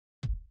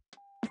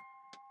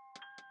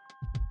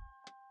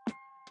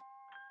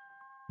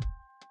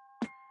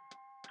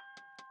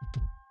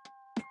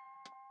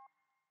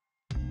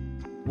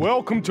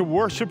Welcome to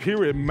worship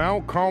here at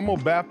Mount Carmel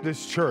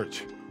Baptist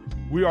Church.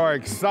 We are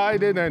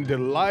excited and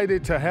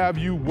delighted to have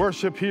you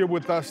worship here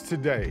with us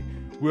today.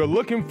 We're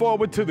looking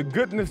forward to the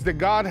goodness that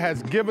God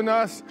has given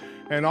us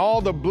and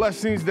all the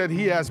blessings that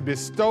He has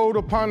bestowed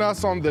upon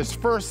us on this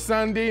first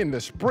Sunday in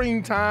the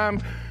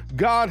springtime.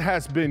 God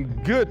has been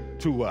good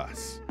to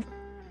us.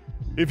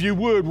 If you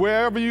would,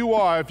 wherever you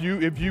are,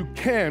 if you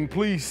can,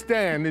 please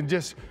stand and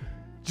just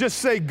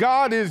say,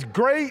 God is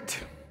great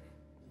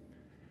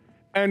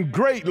and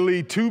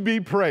greatly to be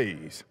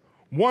praised.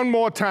 One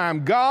more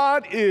time,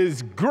 God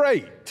is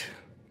great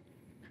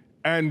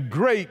and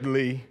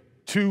greatly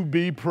to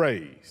be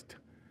praised.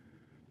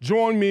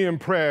 Join me in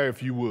prayer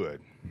if you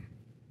would.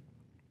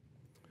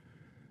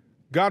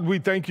 God, we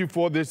thank you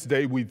for this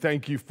day. We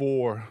thank you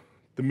for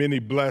the many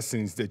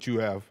blessings that you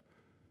have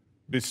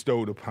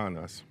bestowed upon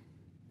us.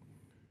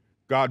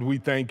 God, we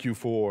thank you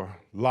for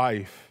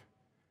life,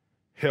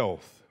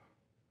 health,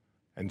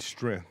 and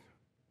strength.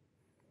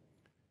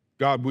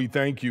 God, we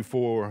thank you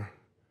for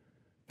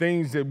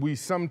things that we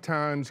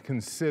sometimes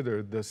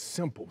consider the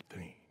simple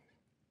things,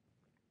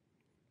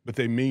 but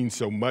they mean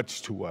so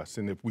much to us.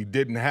 And if we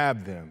didn't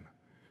have them,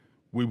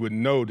 we would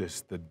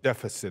notice the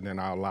deficit in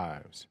our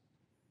lives.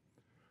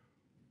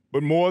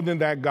 But more than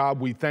that, God,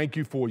 we thank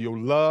you for your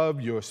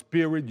love, your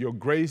spirit, your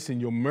grace,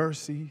 and your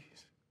mercies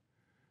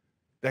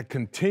that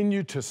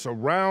continue to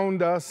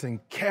surround us and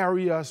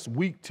carry us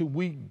week to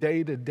week,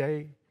 day to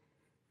day.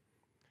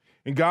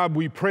 And God,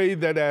 we pray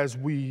that as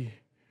we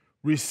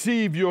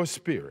receive your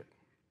spirit,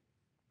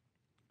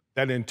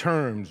 that in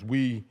terms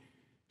we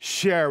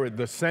share it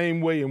the same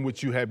way in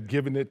which you have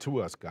given it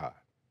to us, God.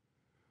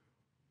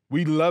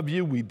 We love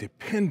you. We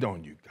depend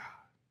on you, God.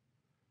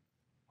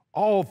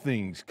 All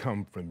things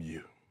come from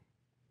you.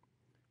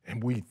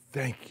 And we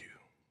thank you.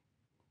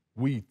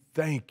 We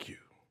thank you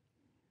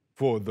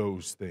for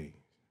those things.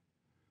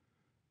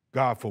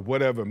 God, for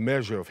whatever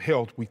measure of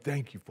health, we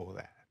thank you for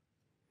that.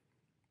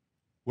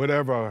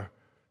 Whatever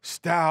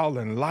style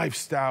and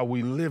lifestyle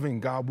we live in,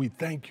 God, we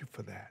thank you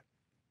for that.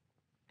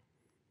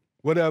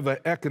 Whatever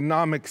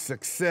economic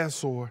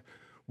success or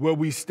where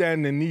we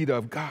stand in need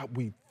of, God,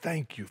 we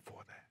thank you for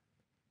that.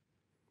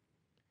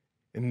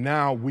 And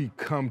now we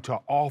come to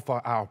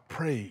offer our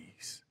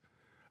praise,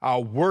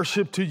 our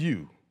worship to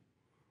you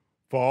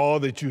for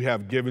all that you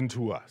have given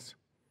to us.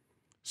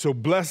 So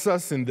bless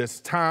us in this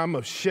time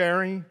of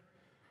sharing.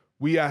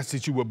 We ask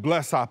that you would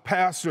bless our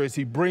pastor as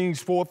he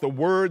brings forth the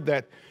word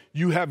that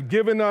you have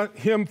given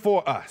him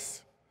for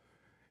us.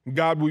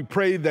 God, we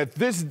pray that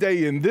this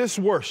day in this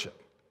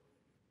worship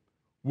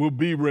will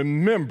be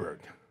remembered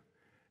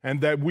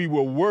and that we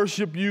will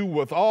worship you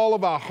with all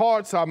of our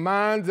hearts, our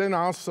minds, and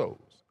our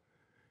souls.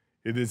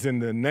 It is in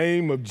the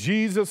name of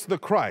Jesus the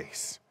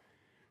Christ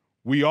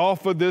we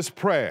offer this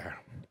prayer.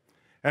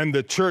 And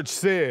the church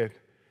said,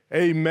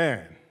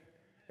 amen,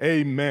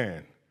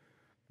 amen.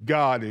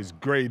 God is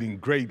great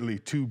and greatly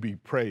to be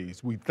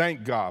praised. We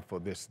thank God for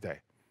this day.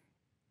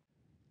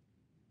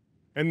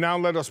 And now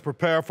let us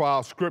prepare for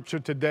our scripture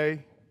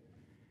today.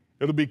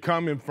 It'll be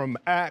coming from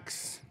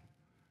Acts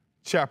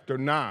chapter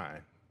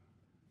 9.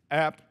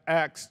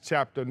 Acts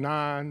chapter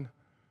 9,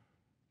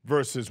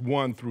 verses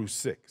 1 through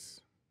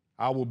 6.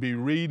 I will be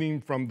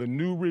reading from the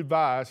New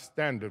Revised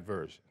Standard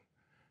Version.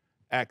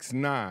 Acts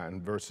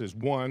 9, verses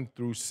 1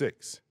 through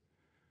 6.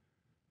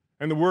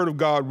 And the word of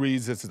God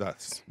reads as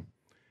thus.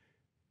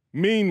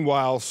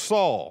 Meanwhile,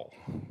 Saul,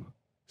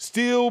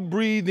 still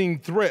breathing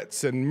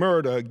threats and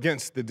murder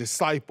against the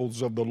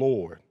disciples of the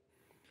Lord,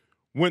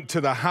 went to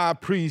the high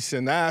priest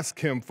and asked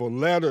him for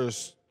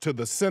letters to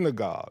the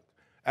synagogue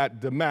at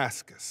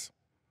Damascus,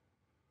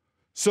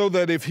 so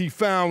that if he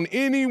found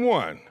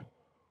anyone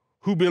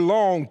who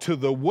belonged to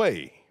the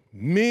way,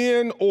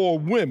 men or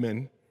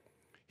women,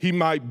 he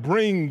might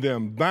bring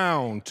them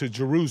bound to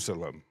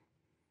Jerusalem.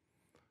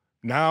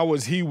 Now,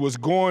 as he was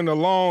going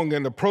along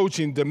and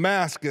approaching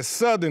Damascus,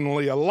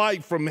 suddenly a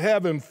light from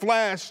heaven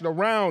flashed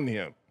around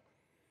him.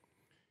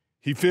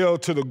 He fell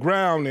to the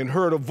ground and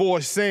heard a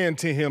voice saying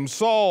to him,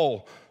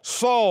 Saul,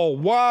 Saul,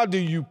 why do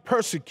you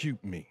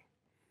persecute me?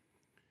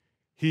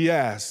 He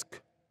asked,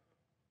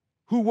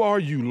 who are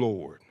you,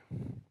 Lord?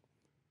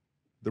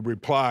 The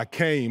reply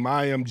came,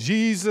 I am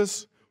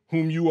Jesus,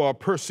 whom you are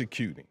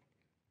persecuting.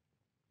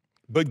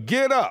 But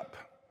get up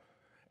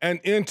and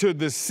enter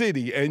the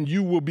city, and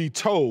you will be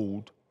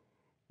told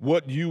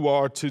what you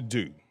are to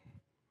do.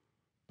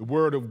 The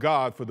word of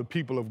God for the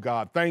people of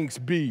God. Thanks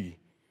be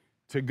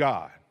to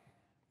God.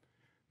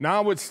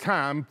 Now it's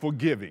time for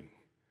giving.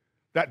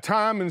 That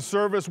time in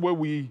service where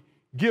we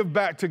give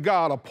back to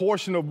God a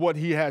portion of what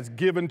he has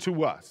given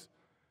to us.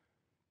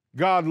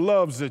 God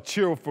loves a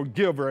cheerful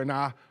giver, and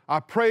I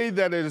pray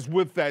that it is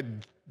with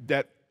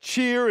that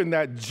cheer and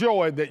that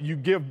joy that you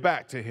give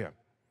back to him.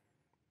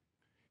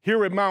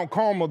 Here at Mount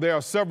Carmel, there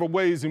are several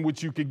ways in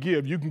which you can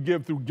give. You can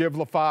give through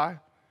Givelify.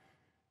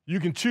 You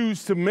can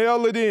choose to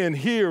mail it in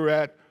here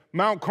at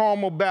Mount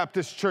Carmel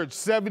Baptist Church,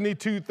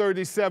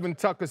 7237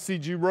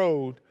 Tuckaseegee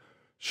Road,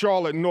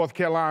 Charlotte, North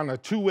Carolina,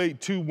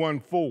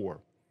 28214.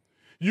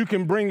 You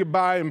can bring it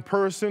by in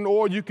person,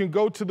 or you can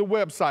go to the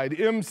website,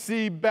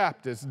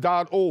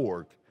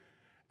 mcbaptist.org,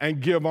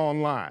 and give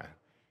online.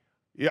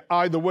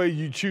 Either way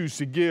you choose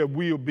to give,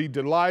 we'll be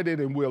delighted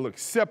and we'll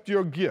accept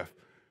your gift,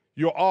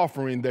 your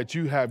offering that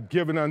you have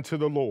given unto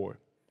the Lord.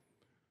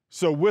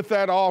 So with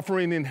that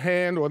offering in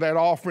hand or that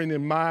offering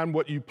in mind,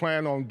 what you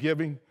plan on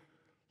giving,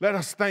 let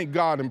us thank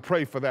God and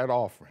pray for that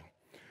offering.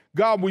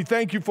 God, we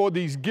thank you for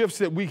these gifts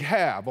that we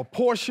have, a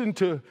portion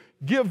to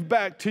give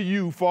back to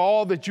you for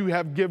all that you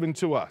have given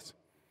to us.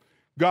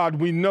 God,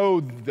 we know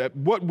that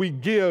what we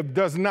give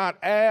does not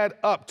add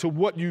up to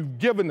what you've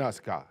given us,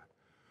 God,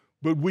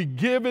 but we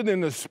give it in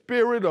the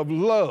spirit of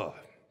love,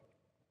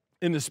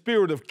 in the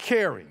spirit of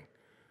caring,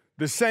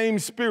 the same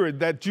spirit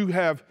that you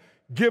have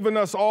given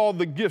us all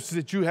the gifts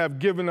that you have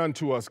given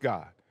unto us,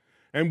 God.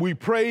 And we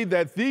pray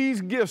that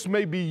these gifts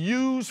may be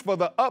used for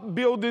the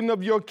upbuilding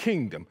of your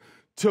kingdom,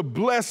 to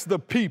bless the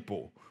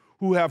people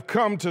who have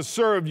come to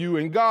serve you,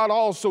 and God,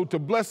 also to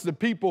bless the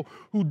people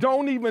who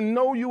don't even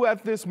know you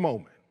at this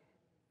moment.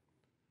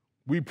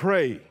 We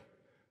pray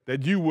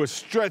that you will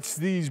stretch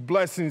these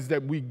blessings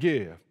that we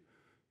give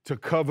to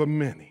cover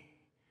many,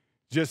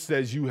 just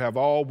as you have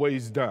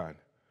always done.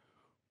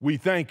 We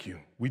thank you.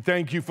 We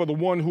thank you for the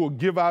one who will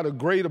give out of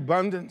great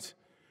abundance,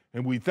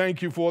 and we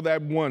thank you for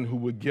that one who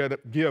will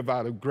give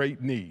out of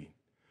great need.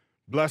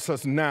 Bless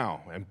us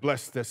now and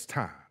bless this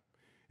time.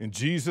 In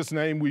Jesus'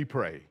 name we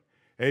pray,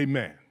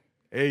 amen,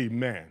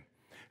 amen.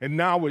 And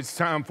now it's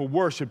time for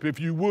worship. If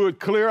you would,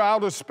 clear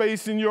out a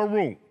space in your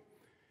room.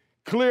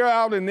 Clear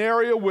out an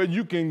area where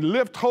you can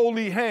lift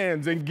holy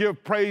hands and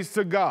give praise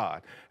to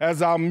God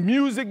as our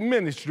music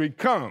ministry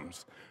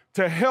comes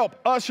to help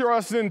usher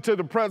us into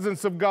the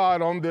presence of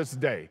God on this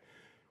day.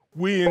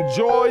 We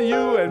enjoy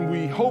you, and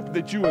we hope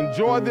that you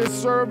enjoy this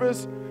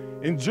service.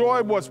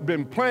 Enjoy what's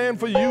been planned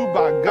for you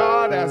by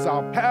God as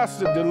our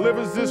pastor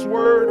delivers this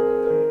word.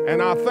 And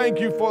I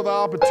thank you for the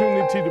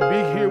opportunity to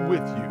be here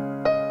with you.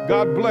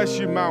 God bless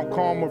you, Mount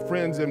Carmel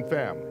friends and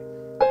family.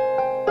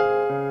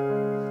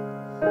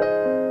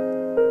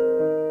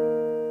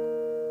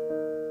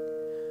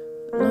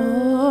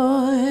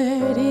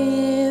 Lord,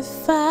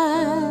 if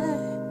I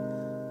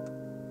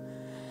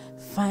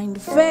find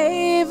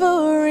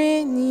favor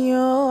in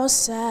your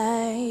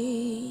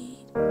sight,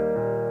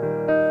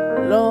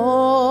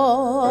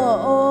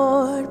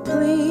 Lord,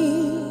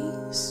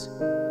 please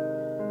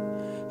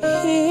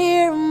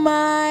hear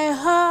my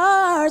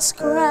heart's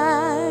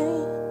cry.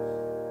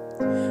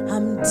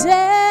 I'm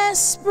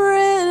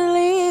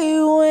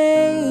desperately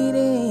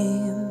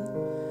waiting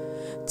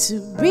to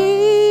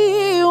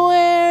be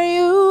where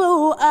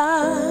you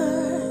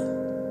are.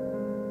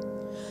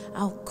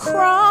 I'll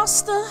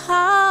cross the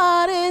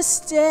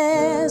hottest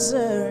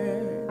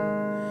desert.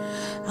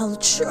 I'll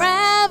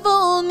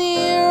travel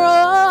near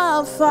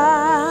or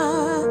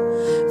far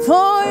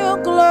for your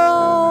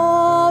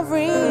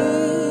glory.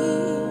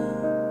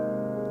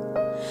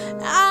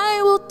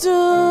 I will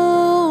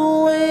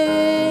do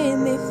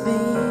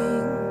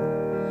anything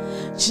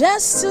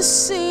just to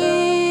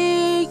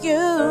see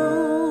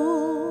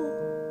you,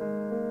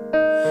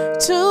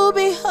 to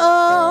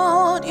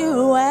behold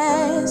you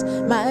as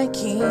my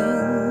King.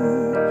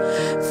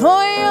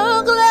 For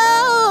your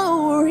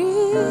glory,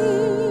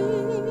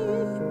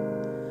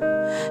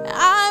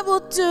 I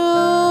will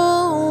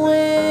do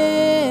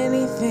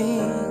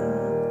anything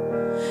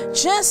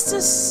just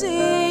to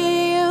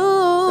see you,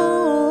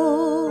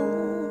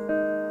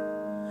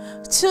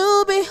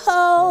 to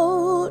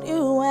behold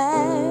you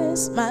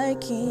as my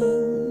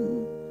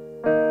King.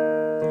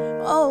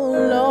 Oh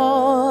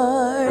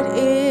Lord,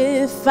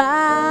 if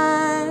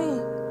I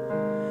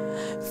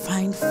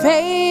find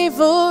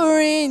favor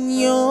in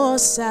your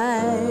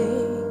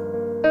sight,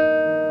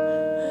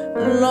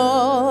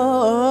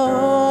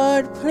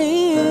 Lord,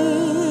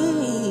 please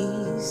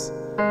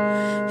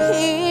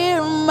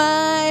hear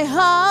my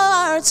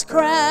heart's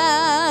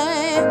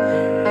cry.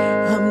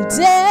 I'm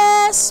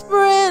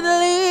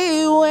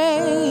desperately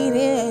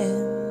waiting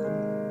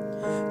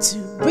to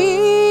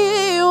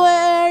be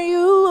where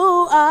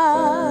you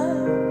are.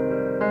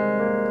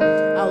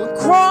 I'll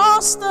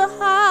cross the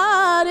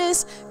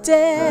hottest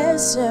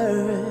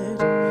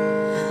desert.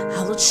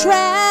 I'll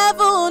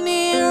travel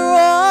near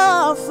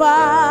or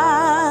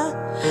far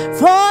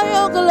for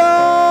your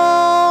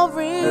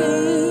glory.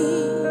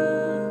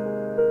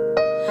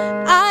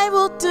 I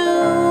will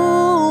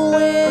do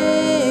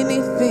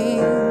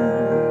anything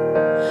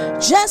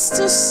just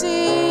to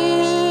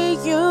see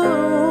you,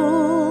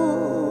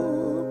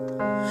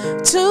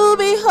 to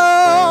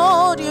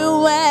behold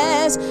you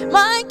as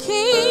my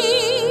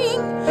King.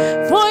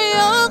 For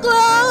your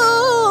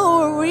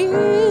glory,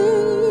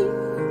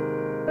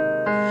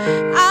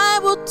 I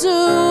will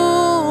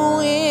do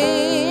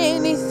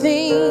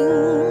anything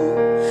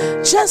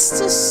just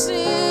to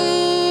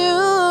see you,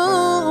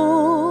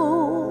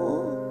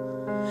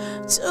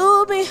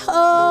 to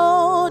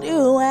behold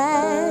you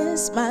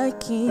as my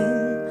King.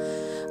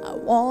 I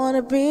want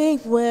to be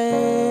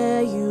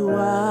where you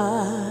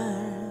are.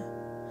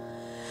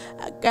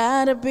 I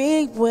gotta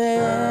be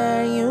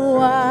where you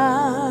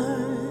are.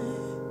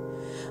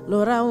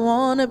 Lord, I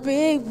wanna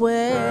be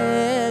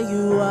where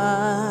you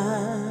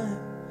are.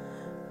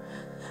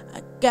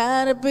 I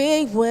gotta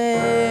be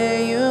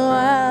where you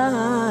are.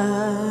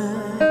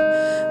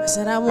 I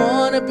said I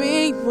wanna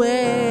be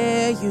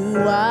where you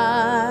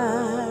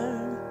are.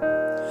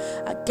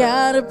 I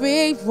gotta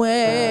be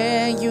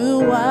where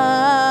you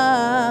are.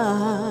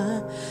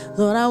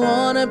 Lord, I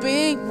wanna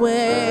be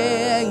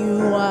where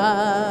you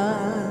are.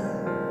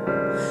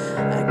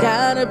 I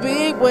gotta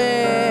be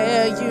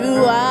where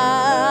you are.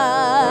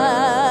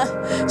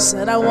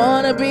 Said I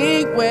wanna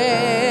be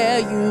where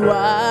you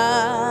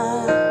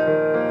are.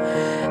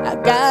 I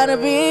gotta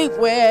be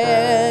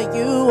where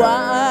you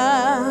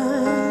are.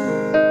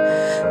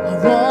 I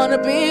wanna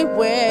be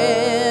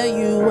where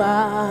you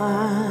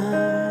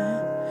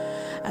are.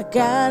 I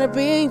gotta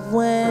be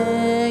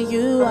where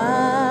you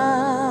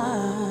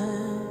are.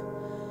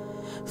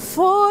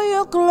 For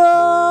your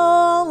glory,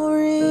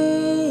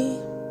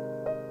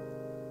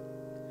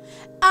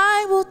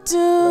 I will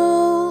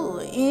do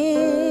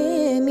anything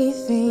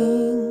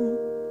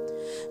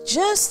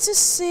just to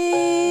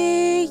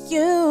see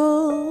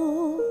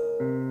you,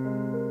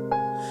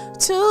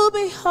 to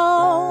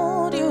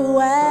behold you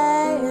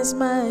as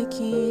my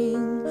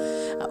King.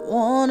 I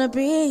wanna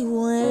be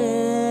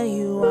where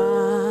you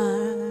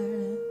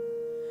are.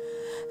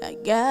 I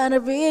gotta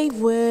be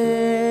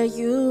where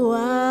you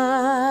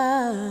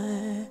are.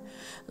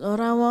 Lord,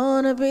 I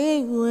wanna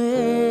be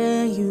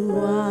where you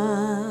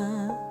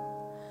are.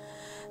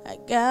 I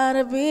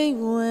gotta be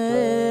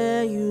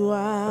where you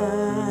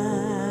are.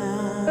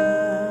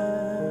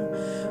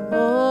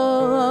 Oh,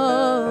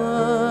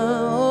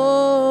 oh,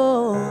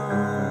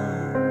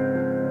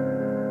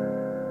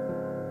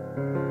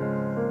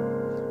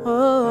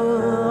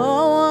 oh, I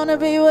wanna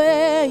be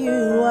where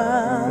you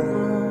are,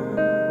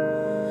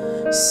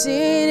 Lord.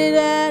 Seated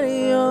at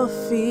your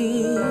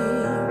feet,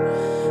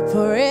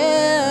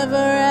 forever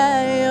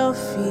at your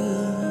feet.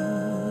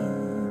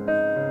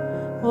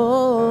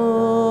 Oh.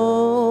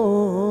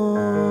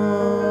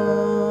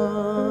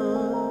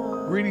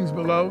 Greetings,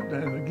 beloved,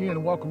 and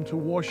again, welcome to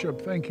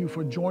worship. Thank you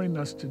for joining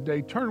us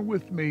today. Turn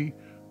with me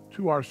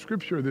to our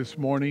scripture this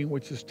morning,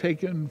 which is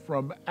taken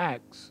from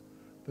Acts,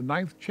 the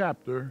 9th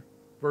chapter,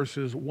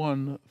 verses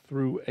 1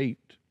 through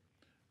 8.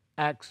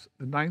 Acts,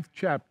 the 9th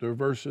chapter,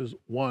 verses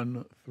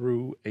 1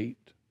 through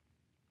 8.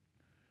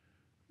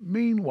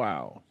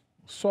 Meanwhile,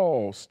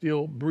 Saul,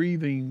 still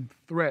breathing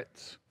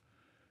threats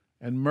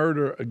and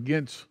murder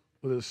against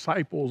the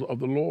disciples of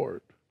the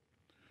Lord,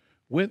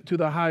 went to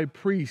the high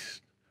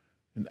priest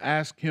and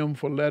asked him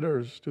for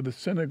letters to the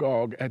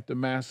synagogue at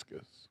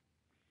Damascus,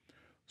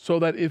 so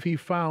that if he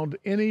found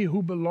any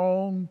who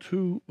belonged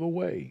to the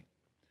way,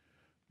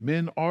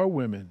 men or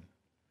women,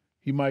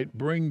 he might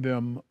bring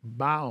them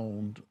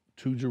bound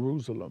to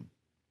Jerusalem.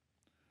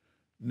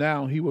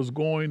 Now he was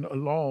going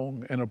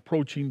along and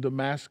approaching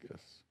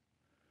Damascus,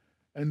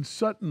 and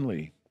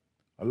suddenly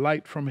a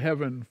light from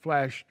heaven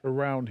flashed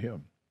around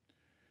him.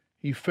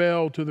 He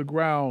fell to the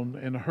ground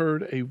and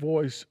heard a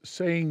voice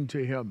saying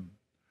to him,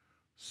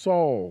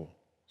 "Saul,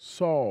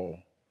 Saul,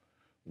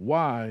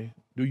 why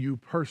do you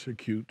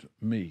persecute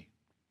me?"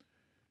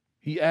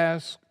 He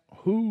asked,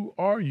 "Who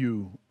are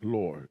you,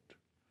 Lord?"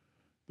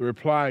 The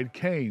reply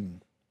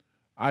came,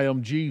 "I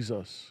am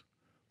Jesus,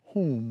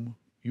 whom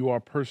you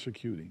are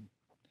persecuting.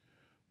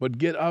 But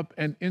get up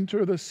and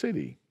enter the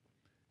city,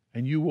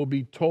 and you will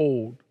be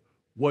told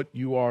what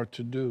you are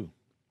to do."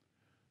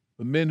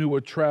 The men who were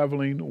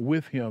traveling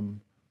with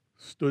him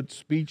stood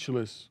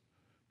speechless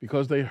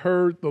because they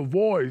heard the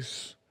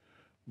voice,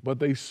 but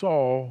they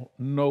saw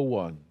no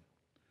one.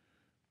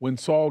 When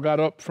Saul got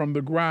up from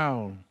the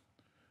ground,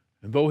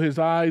 and though his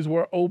eyes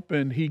were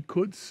open, he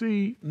could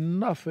see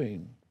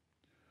nothing.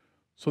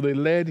 So they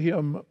led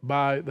him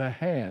by the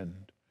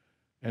hand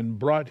and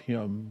brought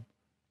him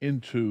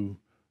into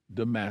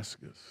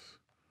Damascus.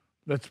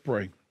 Let's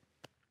pray.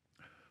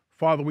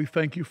 Father, we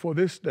thank you for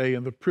this day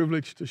and the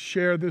privilege to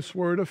share this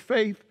word of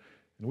faith,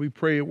 and we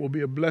pray it will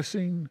be a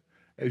blessing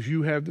as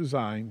you have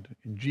designed.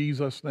 In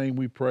Jesus' name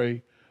we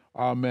pray,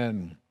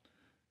 amen.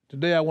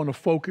 Today I want to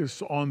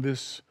focus on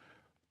this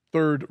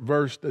third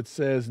verse that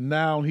says,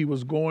 "Now he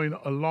was going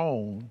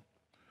along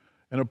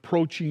and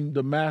approaching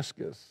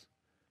Damascus,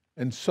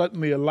 and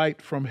suddenly a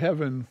light from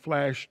heaven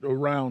flashed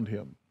around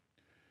him.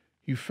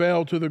 He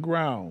fell to the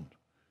ground.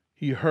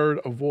 He heard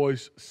a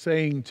voice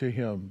saying to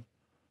him,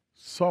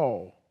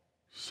 'Saul,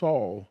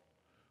 Saul,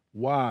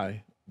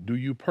 why do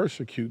you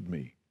persecute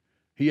me?'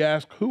 He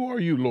asked, 'Who are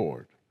you,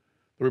 Lord?'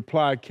 The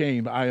reply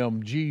came, 'I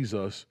am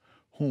Jesus,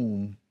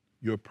 whom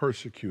you're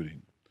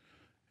persecuting.'"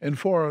 And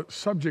for a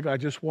subject, I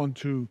just want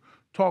to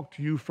talk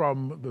to you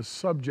from the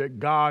subject,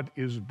 God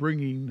is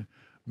bringing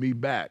me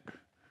back.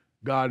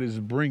 God is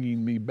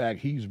bringing me back.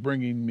 He's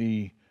bringing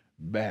me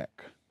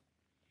back.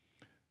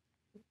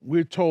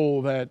 We're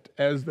told that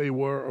as they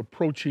were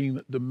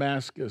approaching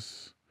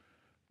Damascus,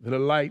 that a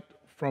light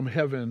from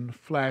heaven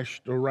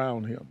flashed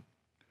around him.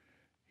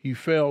 He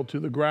fell to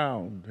the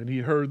ground and he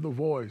heard the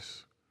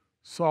voice,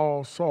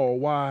 "Saul, Saul,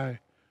 why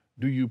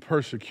do you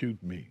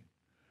persecute me?"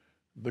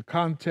 The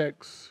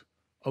context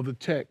of the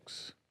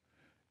text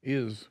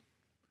is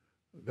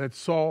that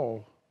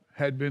Saul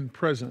had been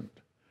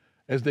present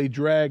as they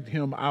dragged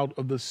him out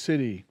of the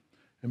city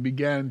and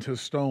began to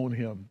stone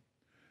him.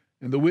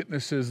 And the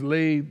witnesses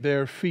laid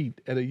their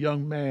feet at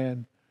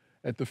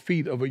the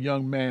feet of a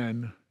young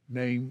man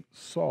named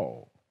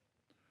Saul.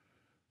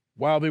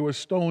 While they were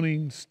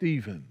stoning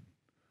Stephen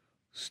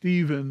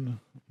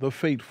the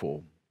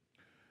faithful,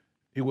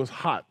 it was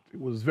hot. It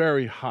was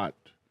very hot.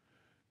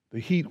 The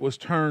heat was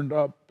turned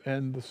up,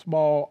 and the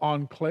small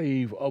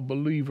enclave of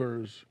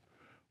believers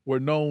were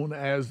known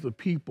as the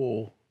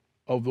people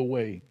of the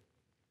way.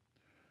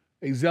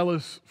 A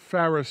zealous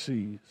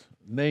Pharisee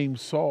named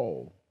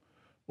Saul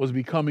was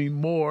becoming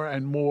more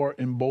and more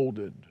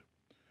emboldened,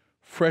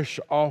 fresh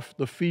off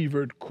the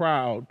fevered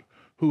crowd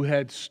who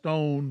had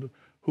stoned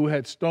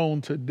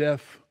to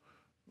death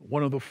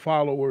one of the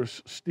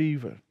followers,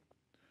 Stephen.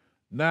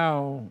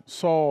 Now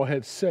Saul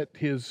had set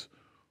his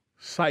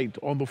sight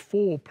on the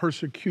full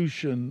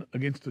persecution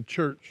against the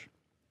church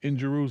in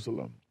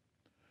Jerusalem.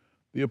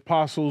 The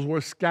apostles were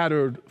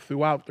scattered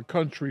throughout the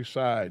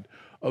countryside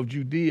of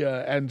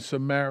Judea and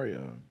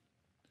Samaria.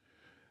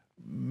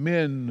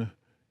 Men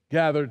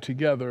gathered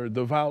together,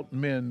 devout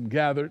men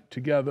gathered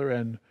together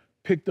and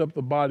picked up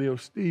the body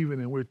of Stephen,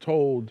 and we're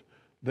told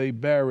they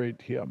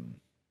buried him.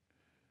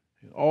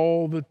 And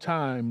all the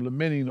time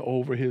lamenting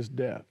over his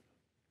death.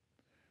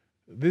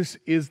 This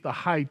is the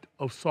height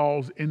of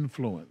Saul's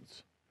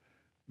influence.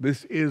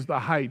 This is the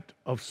height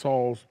of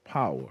Saul's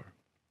power.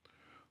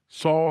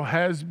 Saul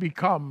has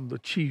become the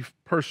chief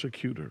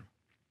persecutor,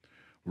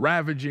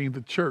 ravaging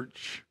the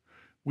church.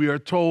 We are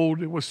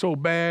told it was so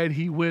bad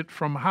he went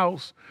from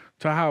house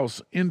to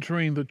house,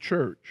 entering the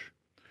church.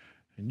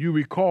 And you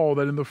recall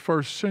that in the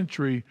first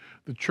century,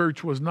 the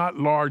church was not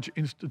large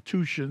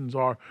institutions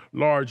or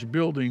large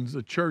buildings.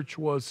 The church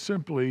was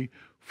simply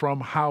from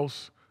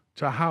house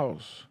to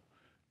house.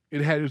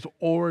 It had its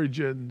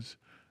origins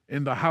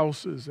in the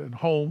houses and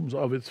homes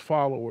of its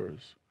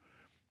followers,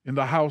 in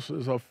the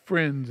houses of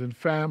friends and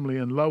family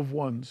and loved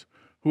ones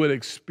who had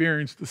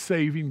experienced the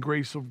saving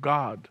grace of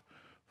God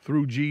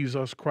through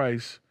Jesus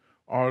Christ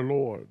our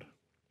Lord.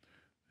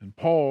 And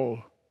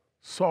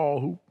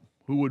Saul,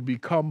 who would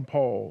become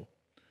Paul,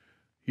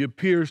 he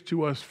appears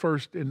to us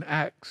first in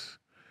Acts,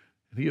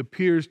 and he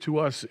appears to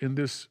us in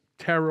this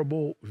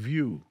terrible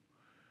view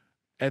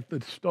at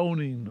the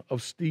stoning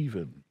of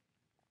Stephen,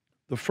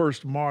 the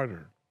first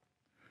martyr.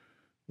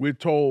 We're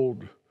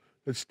told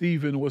that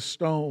Stephen was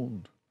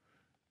stoned,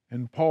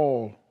 and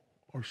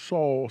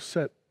Saul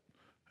sat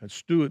and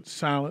stood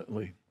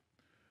silently,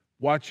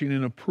 watching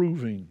and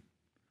approving.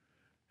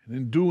 And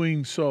in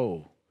doing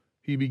so,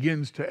 he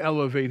begins to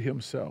elevate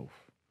himself.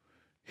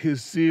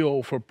 His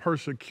zeal for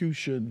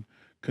persecution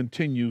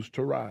continues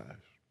to rise.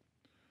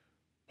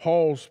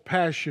 Paul's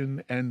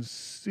passion and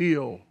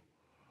zeal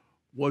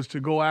was to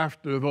go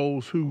after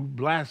those who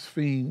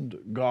blasphemed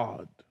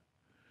God.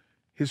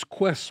 His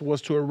quest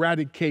was to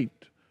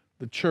eradicate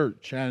the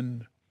church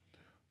and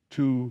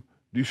to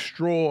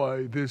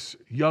destroy this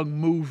young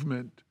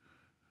movement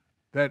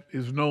that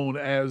is known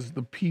as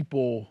the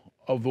people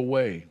of the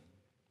way.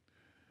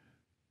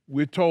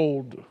 We're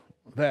told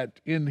that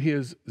in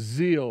his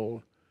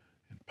zeal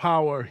and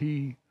power,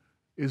 he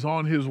is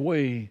on his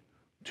way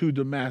to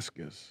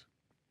Damascus.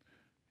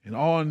 And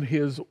on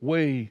his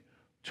way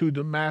to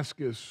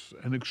Damascus,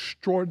 an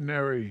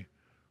extraordinary,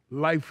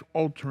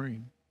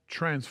 life-altering,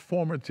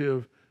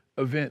 transformative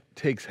event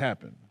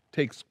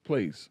takes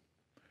place.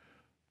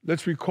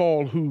 Let's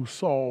recall who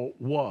Saul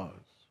was.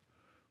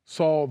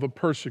 Saul the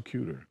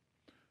persecutor,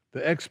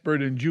 the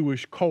expert in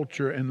Jewish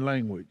culture and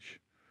language.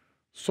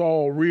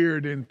 Saul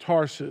reared in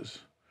Tarsus,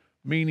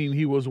 meaning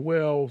he was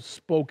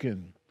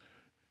well-spoken.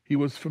 He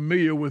was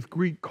familiar with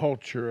Greek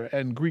culture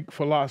and Greek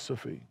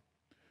philosophy.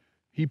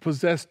 He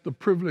possessed the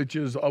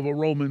privileges of a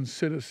Roman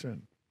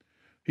citizen.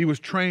 He was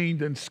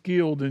trained and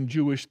skilled in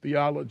Jewish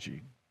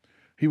theology.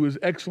 He was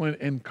excellent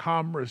in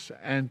commerce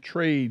and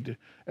trade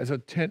as a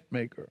tent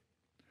maker.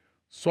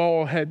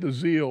 Saul had the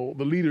zeal,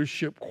 the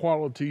leadership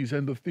qualities,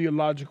 and the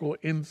theological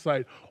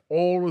insight,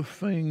 all the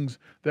things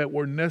that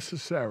were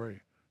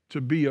necessary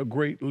to be a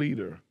great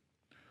leader.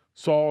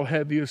 Saul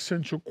had the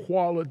essential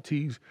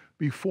qualities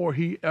before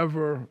he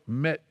ever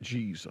met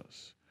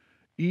Jesus.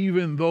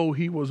 Even though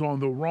he was on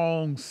the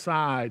wrong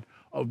side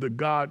of the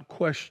God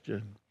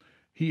question,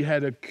 he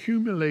had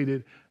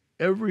accumulated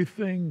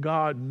everything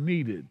God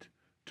needed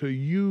to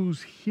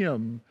use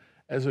him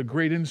as a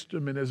great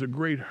instrument, as a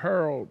great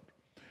herald,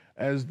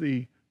 as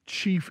the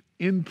chief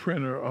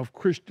imprinter of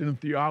Christian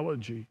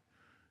theology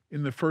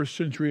in the first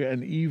century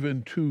and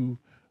even to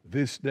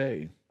this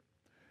day.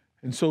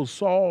 And so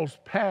Saul's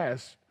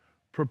past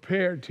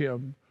prepared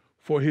him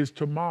for his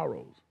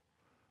tomorrows.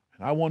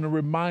 And I want to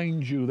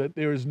remind you that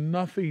there is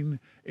nothing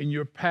in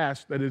your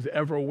past that is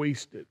ever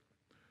wasted.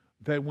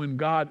 That when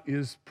God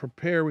is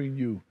preparing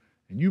you,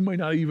 and you may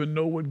not even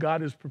know what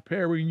God is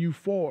preparing you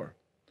for,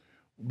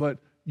 but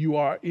you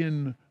are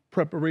in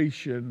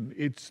preparation.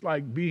 It's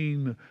like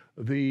being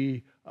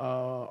the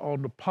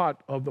on the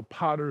pot of the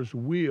potter's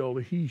wheel.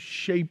 He's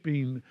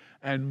shaping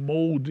and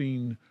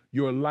molding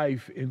your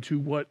life into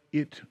what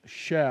it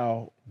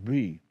shall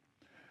be.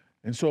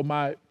 And so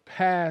my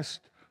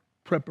past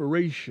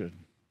preparation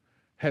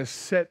has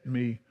set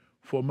me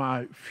for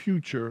my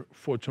future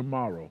for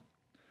tomorrow.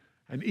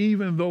 And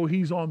even though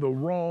he's on the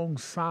wrong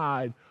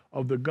side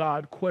of the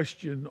God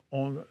question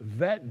on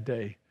that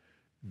day,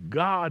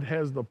 God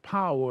has the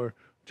power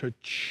to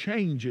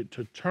change it,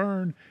 to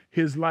turn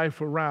his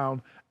life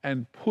around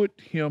and put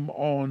him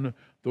on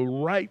the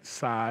right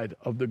side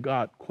of the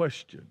God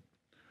question.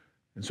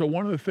 And so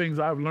one of the things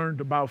I've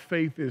learned about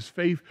faith is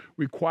faith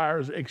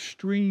requires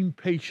extreme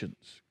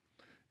patience.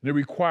 And it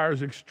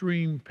requires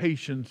extreme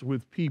patience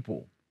with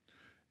people.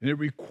 And it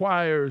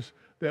requires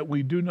that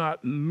we do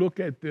not look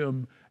at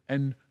them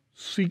and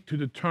seek to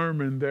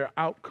determine their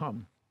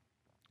outcome.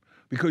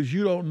 Because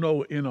you don't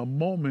know, in a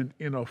moment,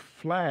 in a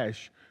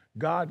flash,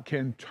 God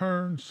can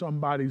turn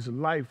somebody's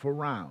life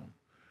around.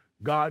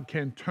 God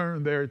can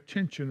turn their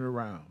attention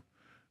around.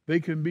 They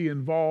can be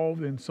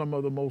involved in some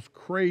of the most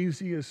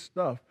craziest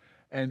stuff,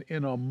 and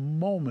in a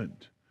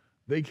moment,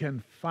 they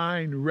can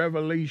find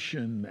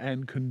revelation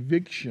and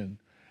conviction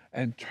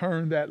and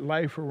turn that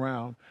life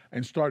around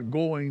and start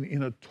going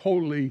in a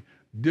totally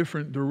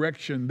different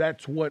direction.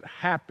 That's what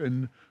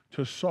happened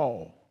to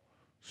Saul.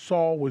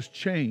 Saul was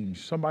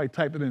changed. Somebody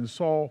type it in.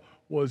 Saul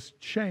was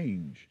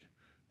changed.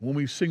 When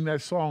we sing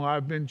that song,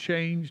 I've been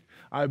changed,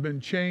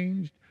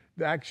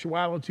 the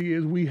actuality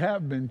is we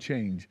have been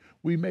changed.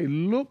 We may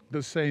look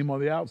the same on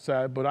the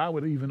outside, but I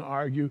would even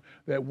argue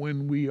that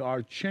when we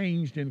are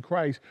changed in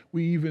Christ,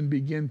 we even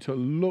begin to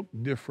look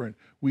different.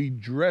 We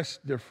dress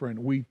different.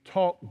 We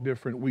talk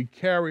different. We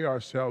carry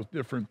ourselves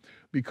different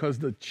because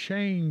the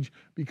change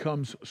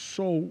becomes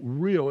so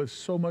real. It's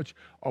so much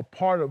a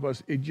part of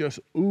us. It just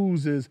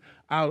oozes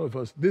out of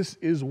us. This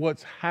is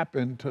what's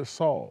happened to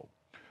Saul.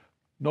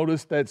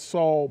 Notice that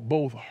Saul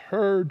both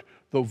heard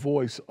the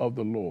voice of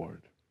the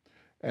Lord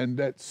and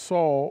that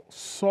Saul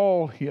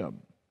saw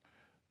him.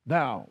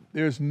 Now,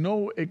 there's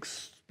no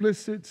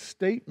explicit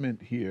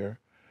statement here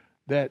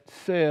that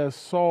says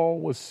Saul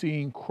was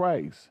seeing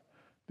Christ.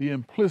 The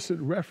implicit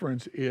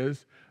reference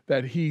is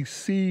that he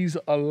sees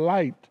a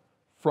light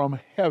from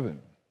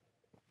heaven.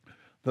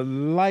 The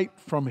light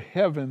from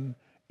heaven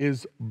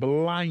is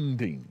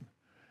blinding.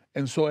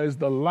 And so as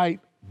the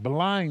light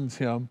blinds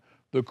him,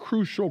 the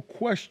crucial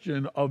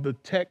question of the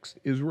text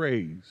is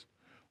raised.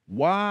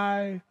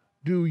 Why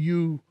do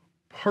you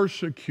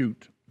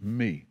persecute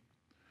me?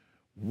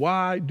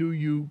 Why do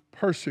you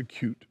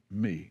persecute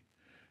me?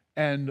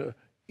 And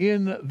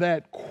in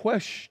that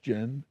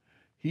question,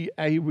 he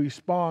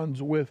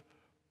responds with,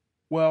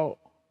 well,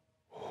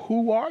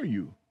 who are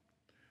you?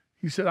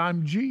 He said,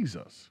 I'm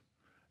Jesus,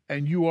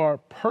 and you are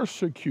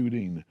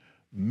persecuting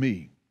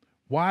me.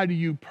 Why do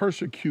you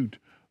persecute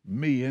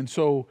me? And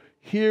so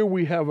here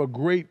we have a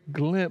great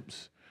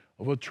glimpse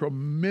of a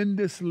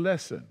tremendous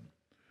lesson,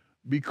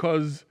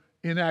 because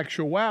in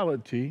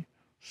actuality,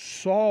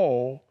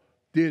 Saul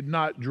did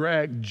not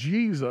drag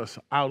Jesus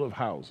out of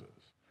houses.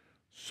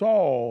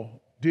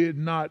 Saul did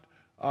not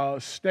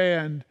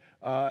stand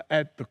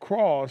at the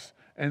cross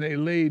and they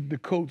laid the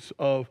coats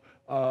of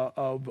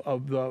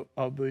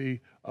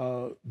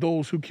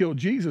those who killed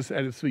Jesus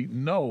at his feet.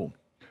 No,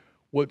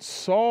 what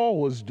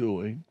Saul was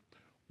doing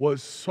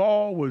was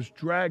Saul was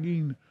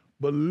dragging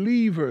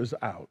believers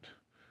out.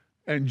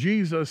 And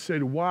Jesus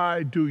said,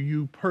 why do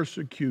you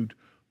persecute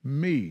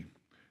me?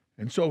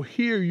 And so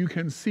here you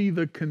can see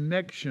the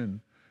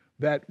connection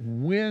that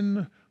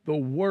when the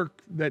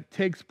work that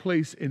takes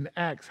place in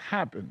Acts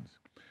happens,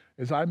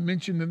 as I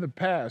mentioned in the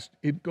past,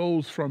 it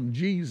goes from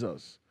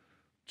Jesus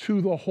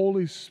to the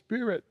Holy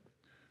Spirit,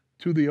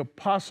 to the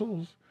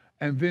apostles,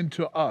 and then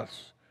to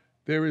us.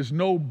 There is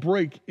no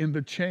break in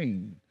the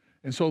chain.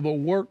 And so the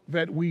work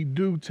that we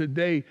do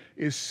today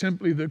is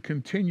simply the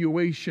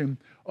continuation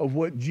of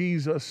what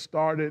Jesus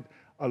started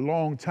a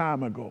long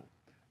time ago.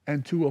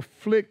 And to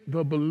afflict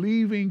the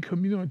believing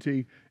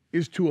community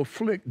is to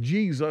afflict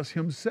Jesus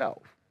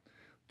himself.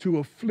 To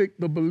afflict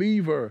the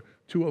believer,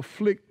 to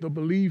afflict the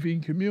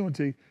believing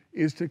community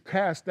is to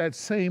cast that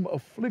same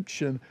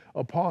affliction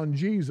upon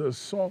Jesus.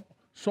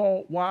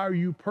 Saul, why are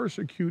you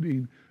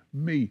persecuting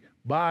me?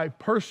 By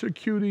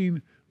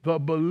persecuting the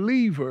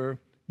believer,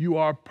 you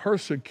are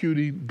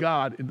persecuting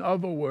God. In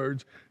other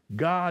words,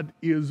 God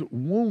is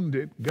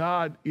wounded.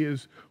 God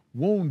is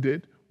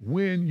wounded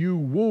when you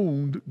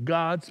wound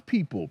God's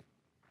people.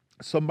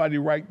 Somebody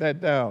write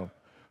that down.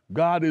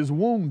 God is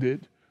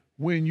wounded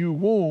when you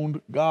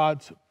wound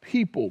God's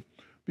people,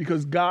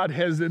 because God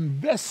has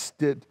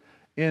invested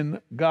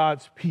in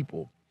God's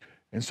people.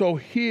 And so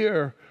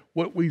here,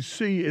 what we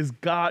see is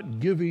God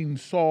giving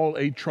Saul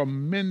a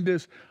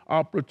tremendous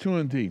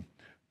opportunity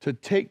to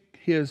take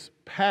his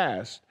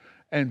past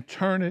and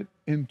turn it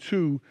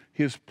into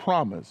his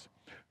promise,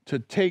 to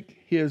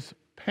take his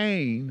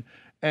pain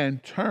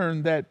and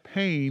turn that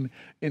pain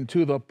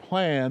into the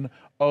plan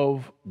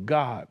of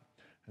God.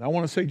 And I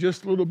want to say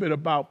just a little bit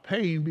about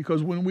pain,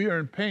 because when we are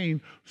in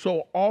pain,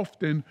 so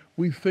often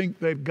we think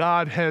that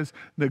God has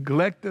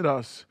neglected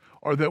us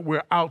or that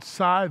we're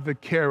outside the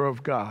care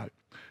of God.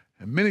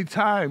 And many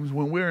times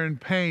when we're in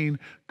pain,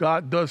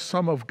 God does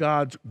some of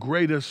God's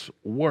greatest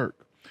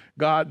work.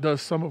 God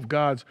does some of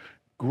God's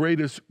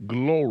greatest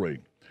glory.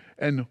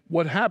 And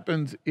what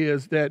happens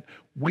is that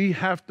we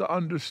have to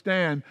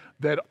understand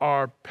that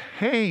our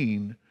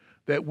pain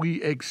that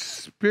we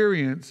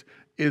experience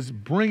is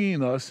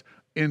bringing us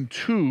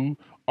into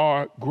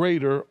our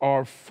greater,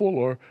 our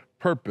fuller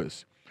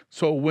purpose.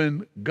 So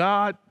when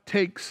God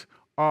takes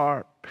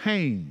our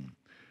pain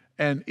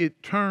and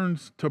it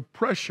turns to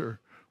pressure,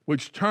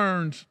 which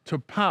turns to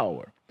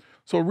power.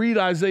 So read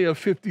Isaiah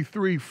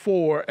 53,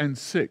 4 and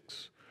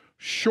 6.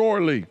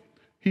 Surely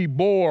he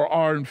bore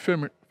our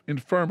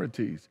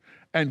infirmities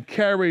and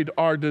carried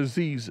our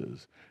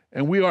diseases,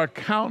 and we are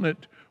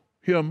counted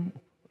him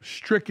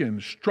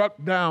stricken,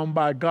 struck down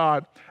by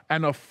God,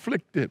 and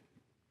afflicted.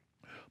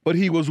 But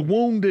he was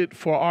wounded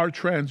for our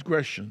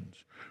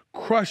transgressions,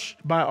 crushed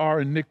by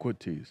our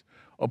iniquities.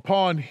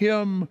 Upon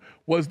him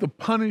was the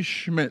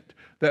punishment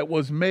that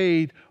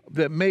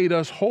made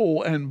us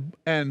whole,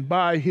 and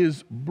by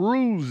his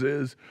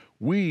bruises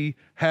we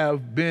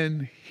have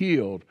been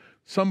healed.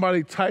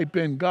 Somebody type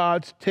in,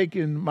 God's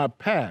taken my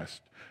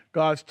past.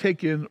 God's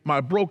taking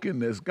my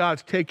brokenness.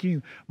 God's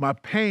taking my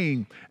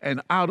pain.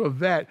 And out of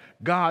that,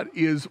 God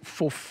is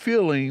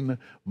fulfilling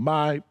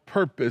my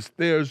purpose.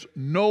 There's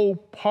no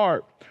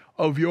part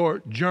of your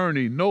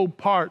journey, no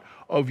part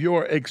of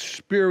your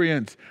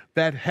experience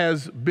that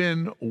has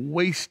been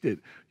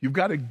wasted. You've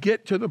got to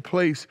get to the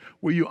place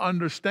where you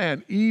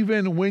understand,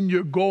 even when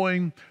you're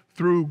going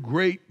through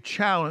great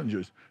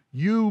challenges,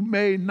 you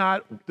may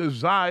not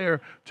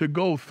desire to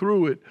go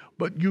through it,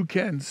 but you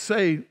can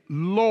say,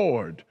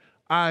 Lord,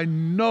 I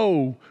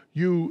know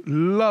you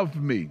love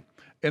me,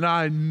 and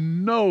I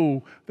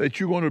know that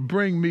you're going to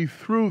bring me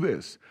through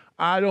this.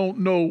 I don't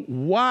know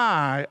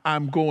why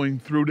I'm going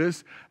through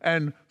this,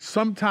 and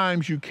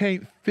sometimes you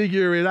can't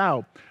figure it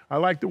out. I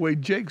like the way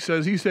Jake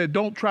says, he said,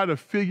 don't try to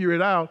figure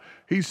it out.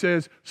 He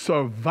says,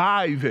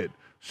 survive it,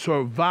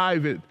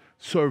 survive it.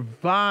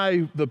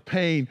 Survive the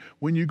pain.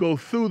 When you go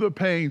through the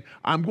pain,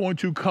 I'm going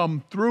to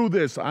come through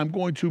this. I'm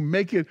going to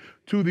make it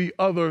to the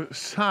other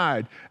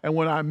side. And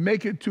when I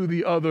make it to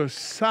the other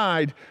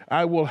side,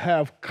 I will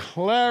have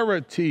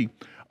clarity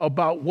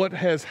about what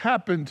has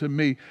happened to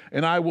me,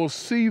 and I will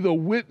see the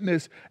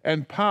witness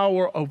and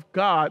power of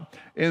God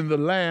in the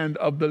land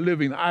of the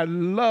living. I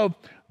love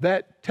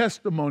that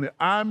testimony.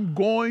 I'm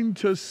going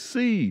to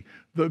see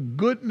the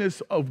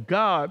goodness of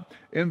God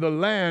in the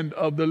land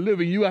of the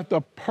living. You have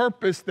to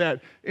purpose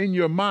that in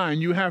your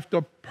mind. You have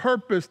to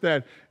purpose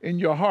that in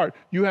your heart.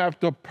 You have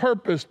to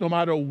purpose, no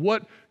matter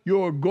what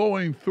you're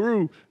going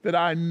through, that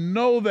I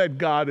know that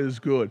God is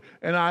good,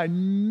 and I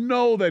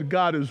know that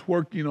God is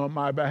working on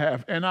my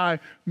behalf, and I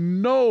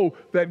know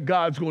that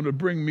God's going to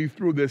bring me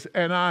through this,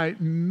 and I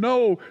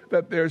know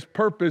that there's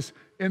purpose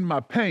in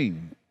my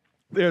pain.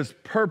 There's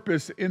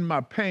purpose in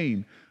my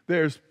pain.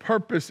 There's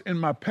purpose in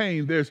my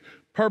pain. There's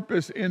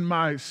purpose in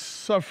my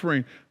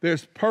suffering.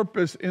 There's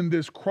purpose in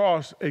this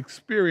cross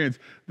experience.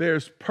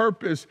 There's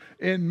purpose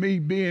in me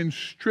being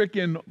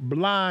stricken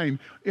blind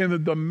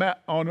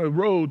on a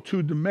road to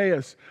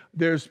Emmaus.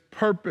 There's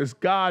purpose.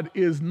 God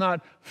is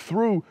not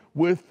through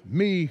with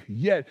me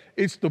yet.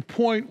 It's the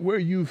point where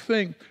you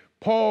think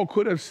Paul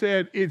could have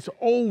said, it's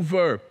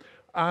over.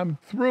 I'm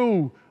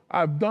through.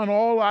 I've done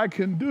all I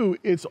can do.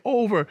 It's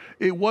over.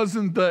 It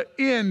wasn't the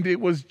end. It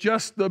was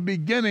just the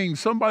beginning.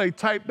 Somebody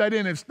type that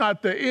in. It's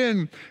not the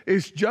end.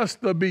 It's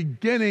just the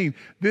beginning.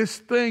 This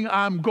thing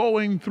I'm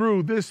going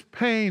through, this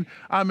pain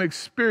I'm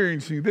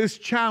experiencing, this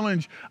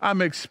challenge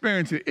I'm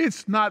experiencing,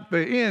 it's not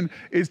the end.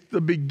 It's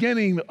the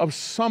beginning of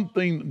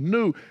something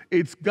new.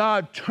 It's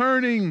God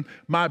turning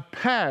my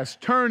past,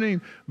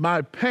 turning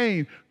my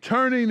pain,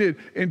 turning it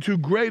into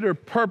greater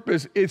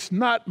purpose. It's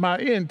not my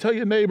end. Tell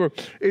your neighbor,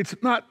 it's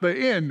not the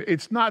end.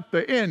 It's not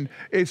the end.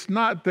 It's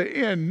not the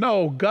end.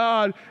 No,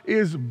 God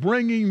is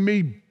bringing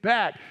me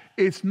back.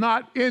 It's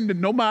not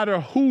ended. No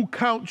matter who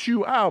counts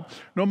you out,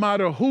 no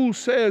matter who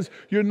says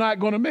you're not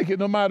going to make it,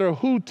 no matter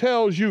who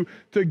tells you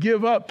to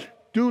give up,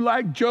 do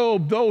like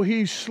Job. Though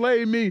he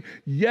slay me,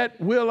 yet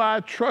will I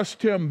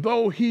trust him.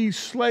 Though he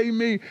slay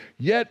me,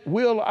 yet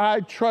will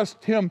I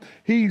trust him.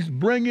 He's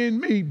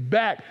bringing me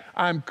back.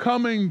 I'm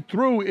coming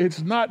through.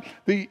 It's not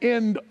the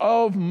end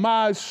of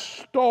my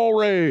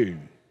story.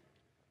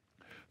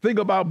 Think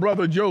about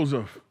Brother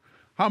Joseph.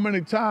 How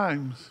many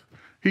times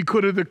he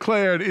could have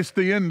declared it's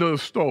the end of the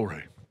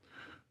story.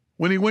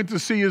 When he went to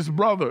see his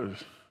brothers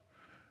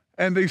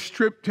and they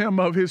stripped him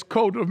of his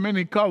coat of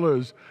many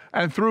colors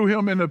and threw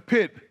him in a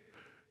pit,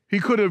 he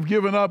could have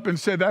given up and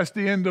said, that's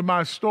the end of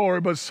my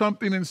story, but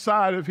something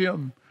inside of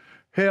him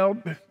held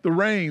the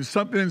reins.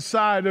 Something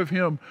inside of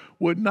him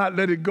would not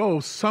let it go.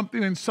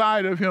 Something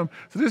inside of him.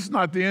 So this is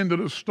not the end of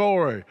the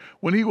story.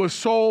 When he was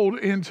sold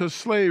into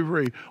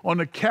slavery on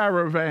a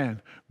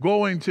caravan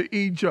going to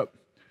Egypt,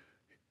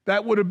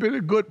 That would have been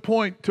a good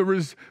point to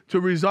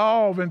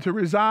resolve and to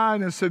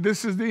resign and say,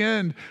 this is the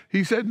end.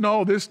 He said,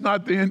 no, this is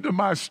not the end of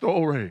my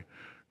story.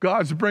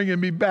 God's bringing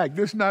me back.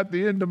 This is not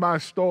the end of my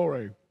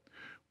story.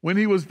 When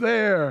he was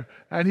there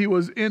and he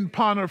was in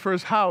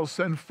Potiphar's house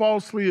and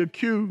falsely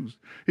accused,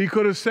 he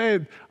could have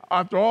said,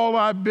 after all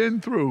I've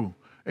been through,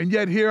 and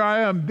yet here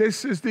I am,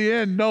 this is the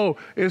end. No,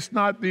 it's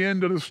not the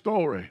end of the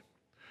story.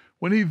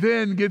 When he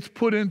then gets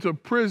put into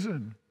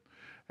prison,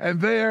 and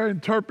there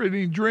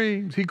interpreting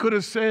dreams, he could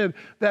have said,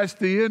 that's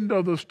the end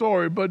of the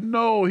story. But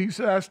no, he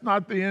said, that's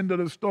not the end of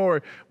the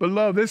story.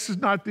 Beloved, this is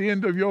not the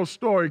end of your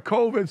story.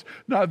 COVID's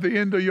not the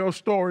end of your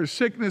story.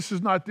 Sickness is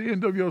not the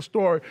end of your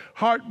story.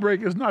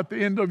 Heartbreak is not the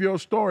end of your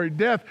story.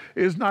 Death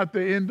is not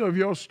the end of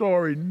your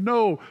story.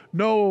 No.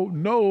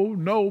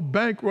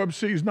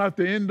 Bankruptcy is not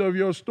the end of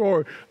your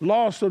story.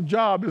 Loss of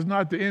job is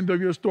not the end of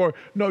your story.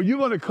 No, you're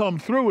going to come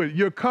through it.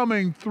 You're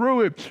coming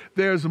through it.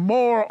 There's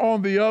more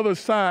on the other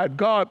side.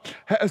 God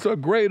has a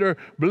greater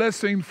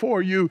blessing for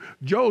you.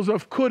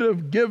 Joseph could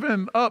have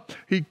given up.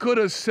 He could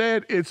have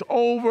said it's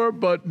over,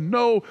 but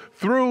no,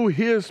 through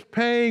his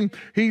pain,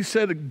 he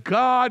said,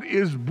 God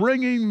is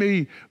bringing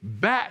me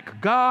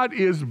back. God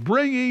is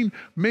bringing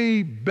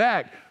me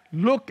back.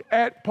 Look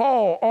at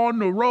Paul on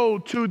the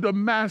road to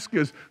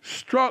Damascus,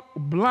 struck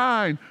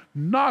blind,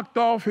 knocked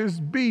off his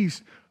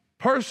beast,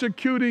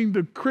 persecuting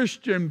the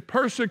Christian,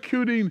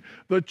 persecuting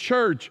the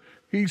church.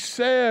 He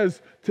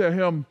says to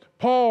him,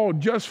 Paul,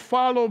 just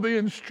follow the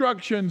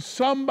instructions.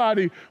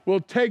 Somebody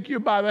will take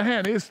you by the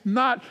hand. It's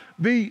not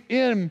the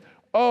end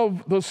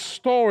of the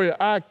story.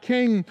 I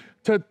came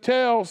to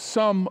tell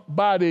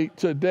somebody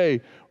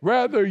today,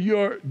 whether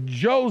you're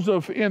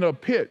Joseph in a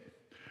pit,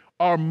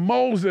 or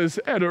Moses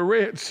at a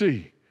Red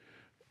Sea,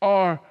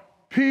 or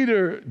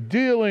Peter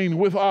dealing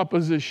with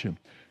opposition,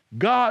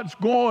 God's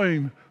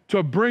going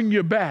to bring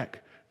you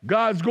back.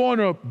 God's going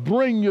to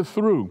bring you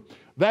through.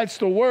 That's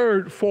the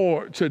word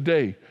for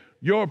today.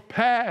 Your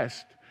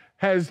past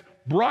has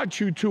brought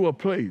you to a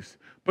place,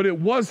 but it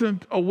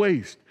wasn't a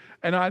waste.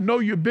 And I know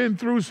you've been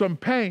through some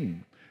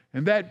pain,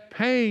 and that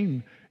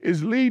pain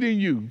is leading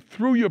you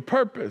through your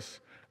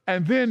purpose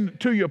and then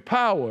to your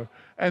power.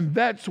 And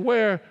that's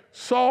where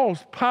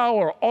Saul's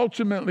power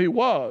ultimately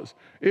was.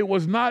 It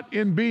was not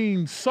in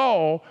being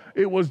Saul,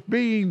 it was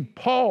being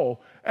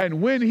Paul.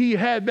 And when he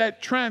had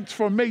that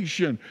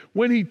transformation,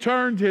 when he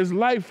turned his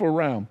life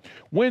around,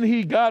 when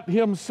he got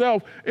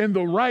himself in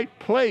the right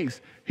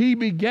place, he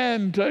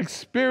began to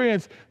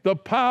experience the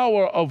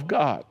power of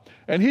God.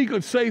 And he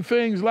could say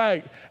things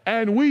like,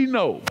 and we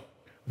know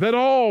that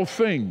all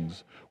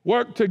things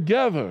work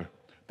together,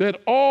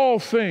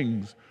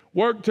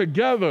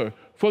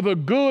 for the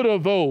good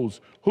of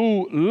those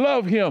who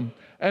love him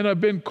and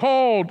have been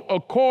called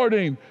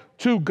according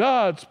to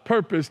God's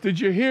purpose. Did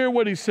you hear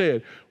what he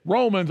said?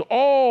 Romans,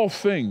 all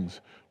things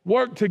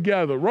work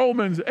together.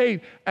 Romans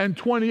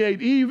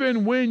 8:28.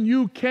 Even when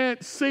you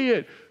can't see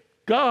it,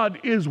 God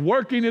is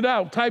working it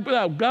out. Type it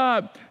out.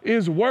 God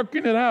is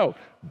working it out.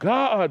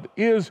 God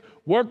is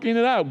working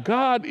it out.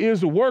 God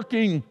is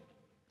working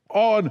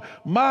on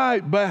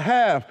my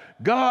behalf.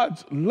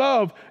 God's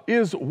love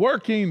is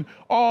working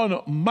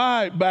on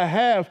my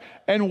behalf.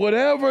 And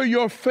whatever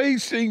you're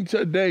facing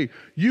today,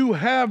 you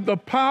have the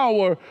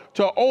power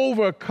to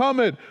overcome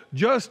it.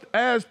 Just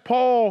as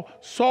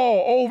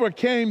Saul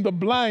overcame the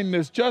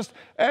blindness, just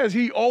as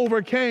he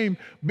overcame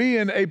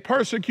being a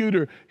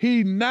persecutor,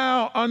 he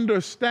now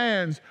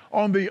understands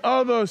on the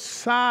other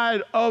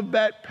side of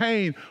that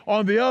pain,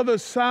 on the other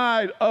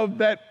side of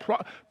that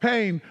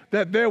pain,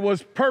 that there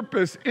was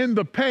purpose in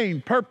the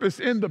pain,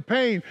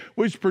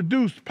 which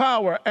produced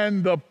power.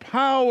 And the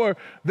power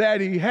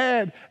that he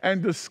had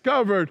and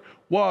discovered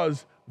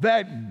was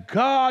that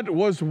God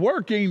was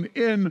working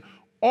in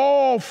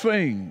all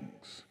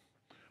things.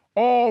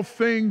 All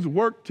things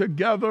work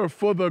together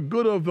for the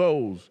good of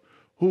those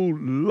who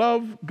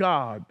love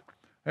God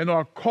and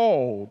are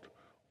called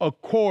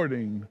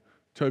according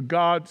to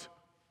God's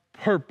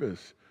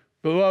purpose.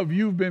 Beloved,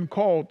 you've been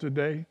called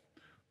today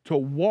to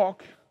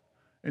walk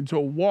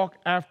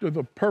after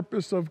the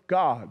purpose of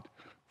God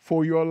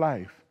for your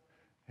life.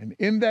 And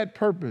in that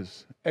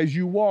purpose, as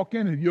you walk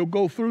in it, you'll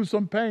go through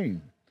some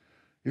pain.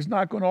 It's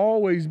not going to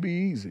always be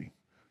easy.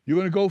 You're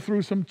going to go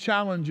through some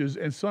challenges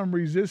and some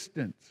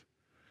resistance.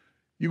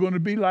 You're going to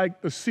be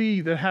like the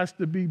seed that has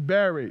to be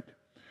buried.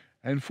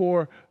 And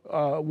for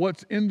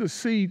what's in the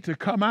seed to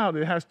come out,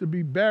 it has to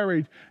be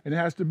buried and it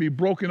has to be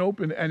broken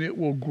open and it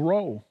will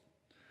grow.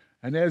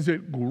 And as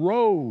it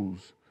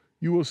grows,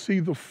 you will see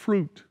the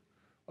fruit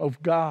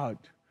of God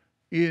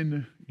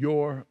in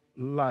your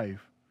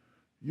life.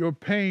 Your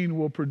pain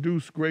will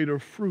produce greater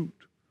fruit.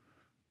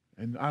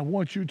 And I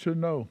want you to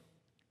know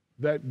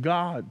that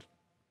God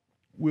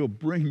will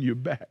bring you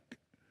back.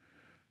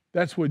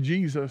 That's what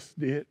Jesus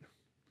did.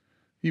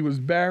 He was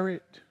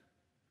buried,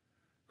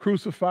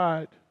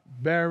 crucified,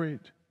 buried,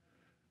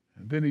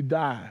 and then he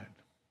died.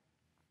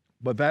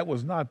 But that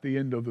was not the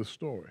end of the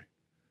story.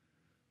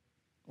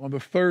 On the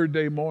third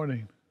day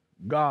morning,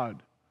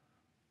 God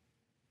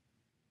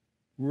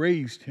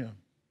raised him.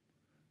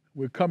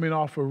 We're coming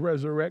off of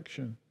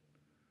resurrection.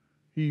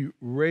 He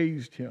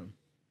raised him.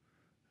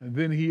 And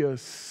then he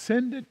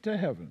ascended to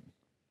heaven.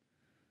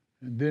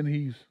 And then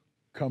he's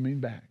coming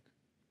back.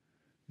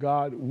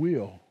 God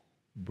will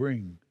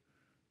bring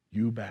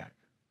you back.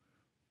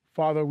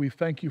 Father, we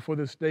thank you for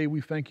this day.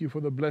 We thank you for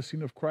the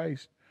blessing of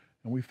Christ.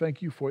 And we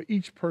thank you for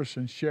each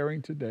person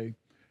sharing today.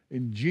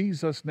 In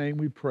Jesus' name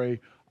we pray.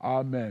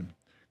 Amen.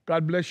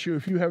 God bless you.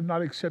 If you have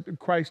not accepted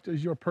Christ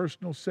as your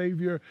personal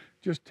Savior,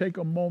 just take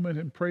a moment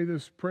and pray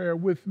this prayer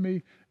with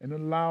me and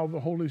allow the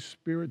Holy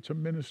Spirit to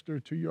minister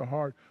to your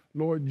heart.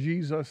 Lord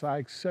Jesus, I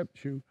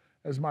accept you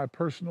as my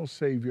personal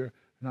Savior,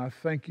 and I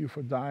thank you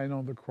for dying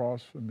on the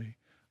cross for me.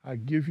 I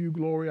give you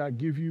glory. I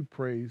give you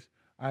praise.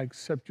 I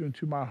accept you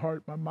into my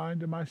heart, my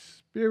mind, and my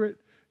spirit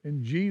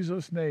in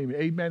Jesus' name.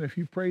 Amen. If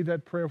you prayed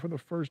that prayer for the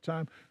first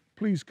time,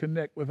 please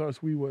connect with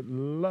us. We would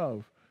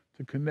love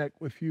to connect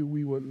with you.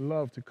 We would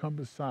love to come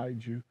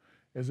beside you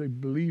as a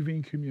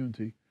believing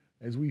community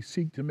as we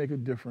seek to make a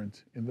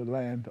difference in the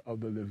land of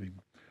the living.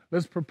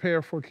 Let's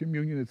prepare for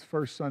communion. It's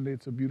first Sunday.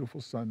 It's a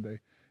beautiful Sunday.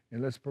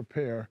 And let's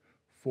prepare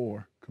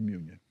for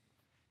communion.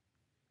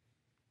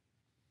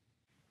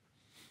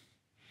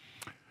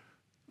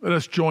 Let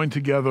us join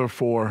together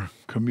for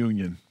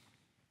communion.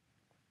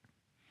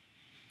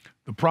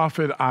 The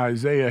prophet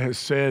Isaiah has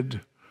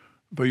said,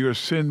 "Though your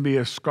sin be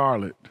as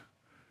scarlet,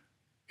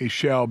 it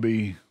shall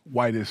be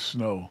white as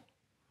snow."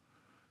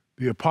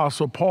 The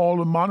Apostle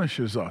Paul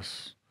admonishes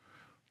us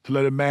to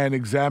let a man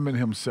examine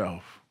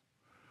himself.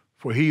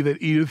 For he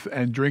that eateth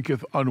and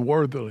drinketh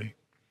unworthily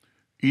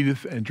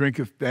eateth and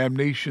drinketh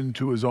damnation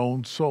to his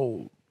own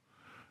soul,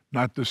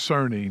 not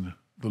discerning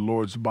the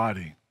Lord's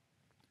body.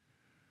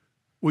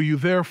 Will you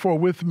therefore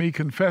with me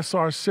confess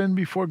our sin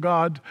before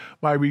God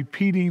by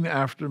repeating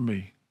after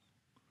me?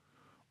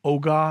 O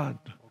God,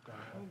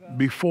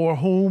 before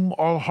whom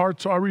all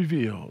hearts are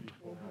revealed,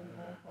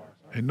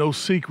 and no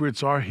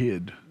secrets are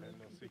hid.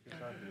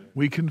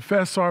 We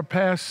confess our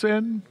past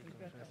sin,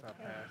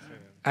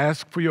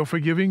 ask for your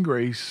forgiving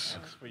grace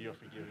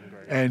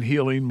and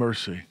healing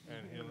mercy.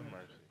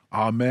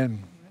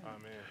 Amen.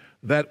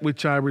 That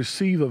which I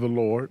receive of the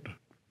Lord,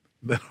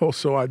 that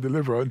also I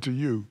deliver unto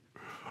you.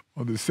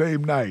 On the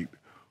same night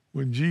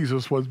when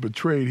Jesus was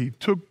betrayed, he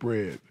took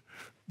bread,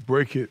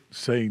 brake it,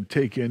 saying,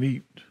 "Take and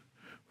eat.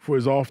 For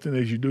as often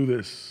as you do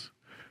this,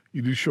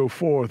 you do show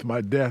forth my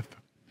death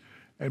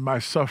and my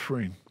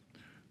suffering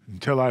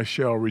until I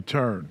shall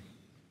return."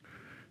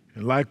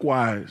 And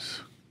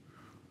likewise,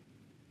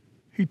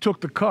 he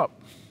took the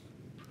cup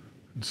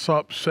and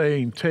supped,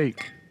 saying,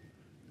 "Take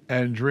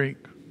and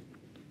drink.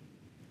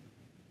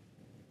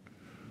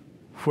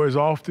 For as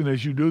often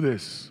as you do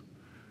this,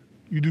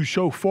 you do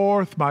show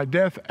forth my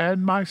death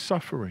and my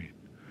suffering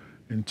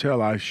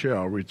until I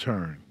shall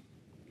return."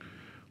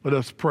 Let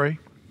us pray.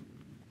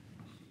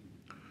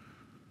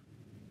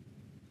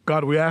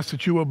 God, we ask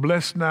that you will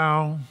bless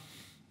now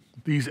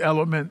these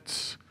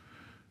elements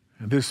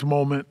and this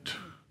moment.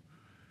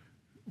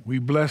 We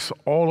bless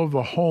all of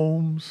the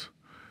homes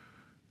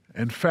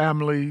and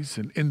families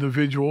and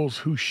individuals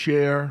who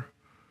share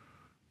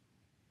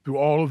through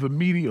all of the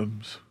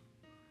mediums.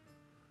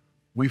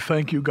 We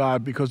thank you,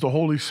 God, because the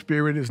Holy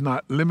Spirit is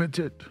not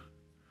limited,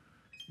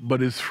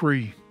 but is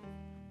free.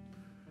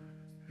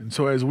 And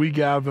so as we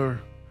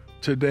gather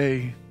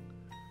today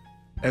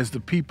as the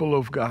people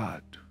of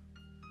God,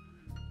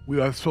 we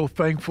are so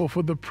thankful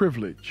for the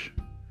privilege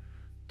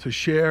to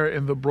share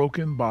in the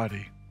broken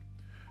body,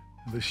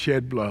 the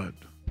shed blood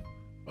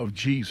of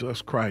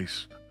Jesus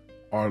Christ,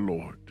 our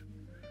Lord.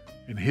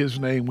 In his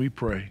name we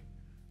pray.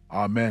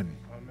 Amen.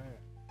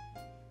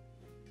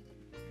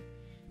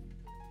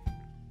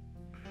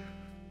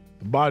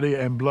 The body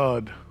and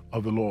blood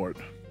of the Lord.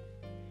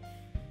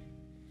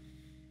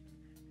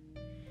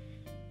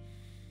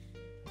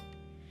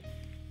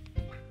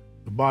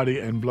 The body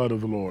and blood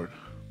of the Lord.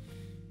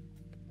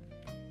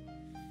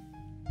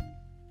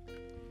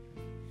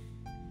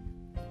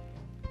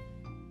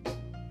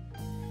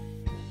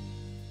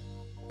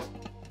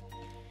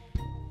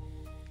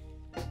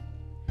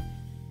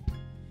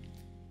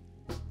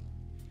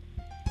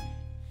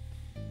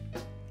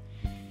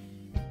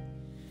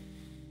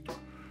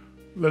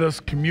 Let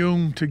us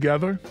commune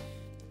together,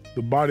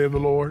 the body of the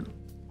Lord,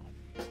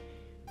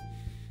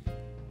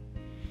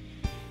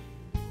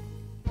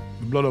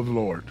 the blood of the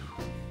Lord.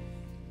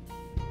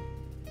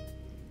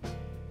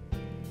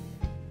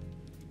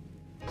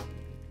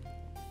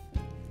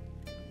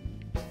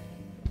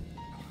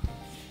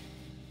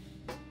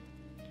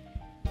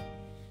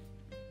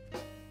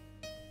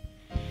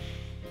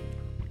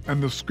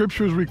 And the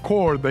scriptures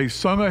record they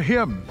sung a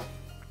hymn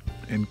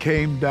and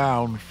came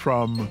down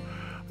from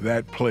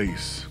that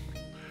place.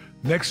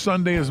 Next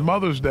Sunday is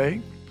Mother's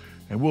Day,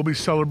 and we'll be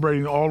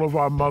celebrating all of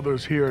our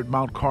mothers here at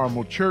Mount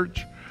Carmel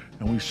Church.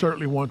 And we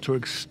certainly want to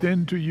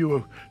extend to you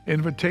an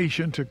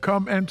invitation to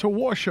come and to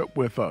worship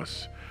with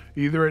us,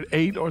 either at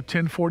 8 or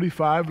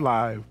 10:45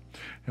 live.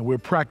 And we're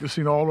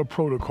practicing all the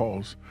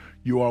protocols.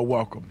 You are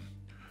welcome.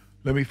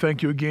 Let me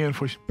thank you again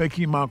for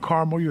making Mount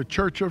Carmel your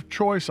church of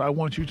choice. I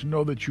want you to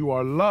know that you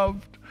are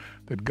loved,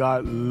 that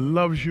God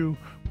loves you.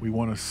 We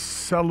want to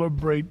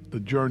celebrate the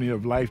journey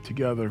of life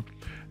together.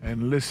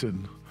 And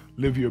listen,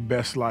 live your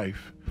best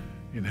life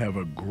and have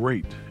a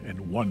great and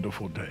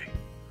wonderful day.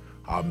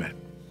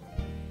 Amen.